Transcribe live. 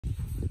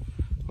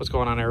What's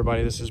going on,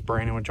 everybody? This is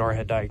Brandon with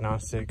Jarhead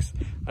Diagnostics.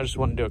 I just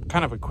want to do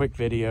kind of a quick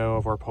video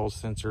of our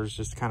pulse sensors,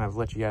 just to kind of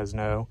let you guys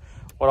know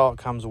what all it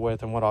comes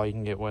with and what all you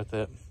can get with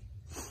it.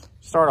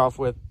 Start off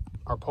with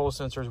our pulse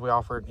sensors. We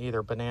offer it in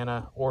either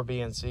banana or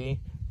BNC,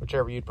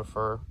 whichever you'd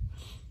prefer.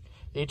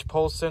 Each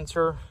pulse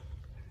sensor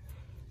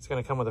is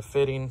going to come with a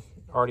fitting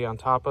already on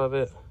top of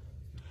it,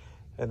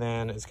 and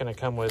then it's going to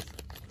come with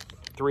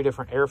 3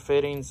 different air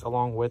fittings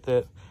along with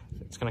it.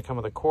 It's going to come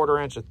with a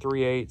 1/4 inch, a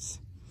 3/8,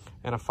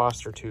 and a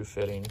Foster 2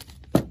 fitting.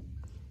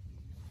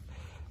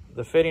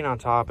 The fitting on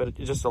top, it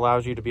just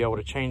allows you to be able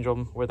to change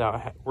them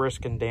without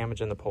risking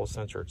damaging the pulse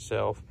sensor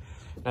itself.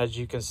 And as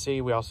you can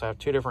see, we also have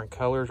 2 different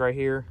colors right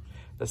here.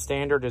 The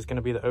standard is going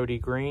to be the OD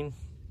green,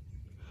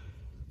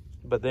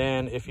 but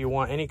then if you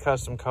want any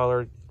custom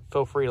color,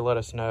 feel free to let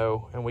us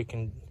know and we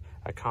can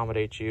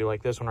accommodate you.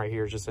 Like this one right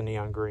here is just a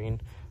neon green.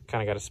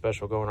 Kind of got a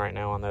special going right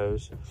now on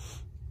those.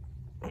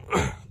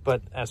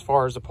 But as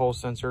far as the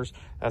pulse sensors,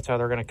 that's how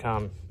they're going to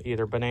come,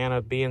 either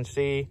banana,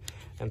 BNC,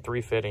 and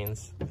 3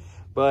 fittings.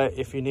 But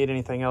if you need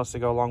anything else to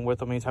go along with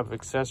them, any type of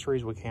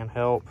accessories, we can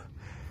help,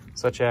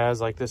 such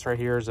as like this right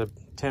here is a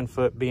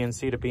 10-foot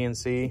BNC to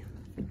BNC,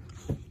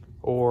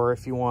 or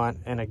if you want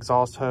an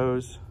exhaust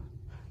hose,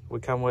 we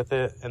come with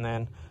it. And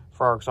then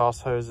for our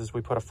exhaust hoses,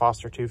 we put a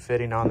Foster 2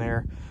 fitting on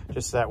there,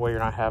 just that way you're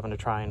not having to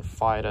try and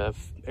fight a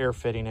air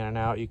fitting in and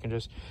out. You can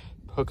just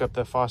hook up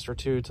the Foster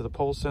 2 to the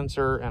pulse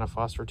sensor and a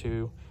Foster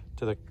 2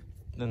 to the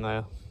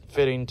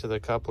fitting to the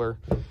coupler,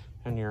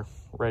 and you're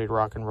ready to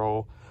rock and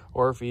roll.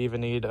 Or if you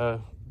even need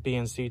a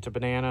BNC to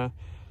banana,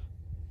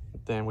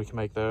 then we can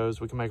make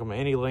those. We can make them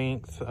any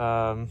length,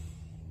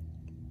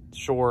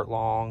 short,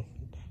 long.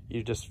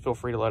 You just feel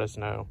free to let us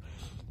know.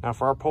 Now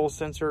for our pulse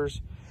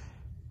sensors,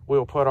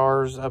 we'll put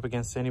ours up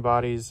against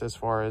anybody's, as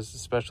far as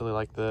especially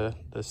like the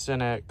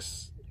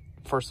Synex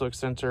first look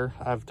sensor.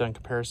 I've done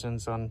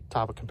comparisons on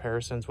top of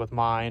comparisons with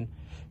mine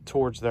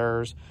towards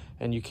theirs,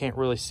 and you can't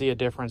really see a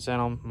difference in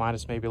them,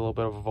 minus maybe a little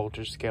bit of a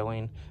voltage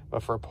scaling.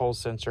 But for a pulse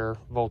sensor,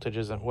 voltage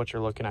isn't what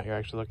you're looking at. You're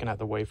actually looking at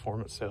the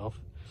waveform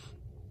itself.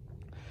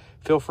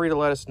 Feel free to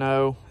let us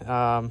know.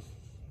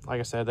 Like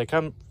I said, they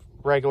come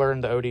regular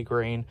in the OD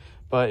green,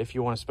 but if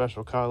you want a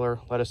special color,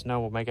 let us know.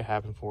 We'll make it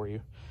happen for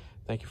you.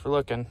 Thank you for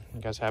looking. You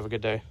guys have a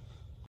good day.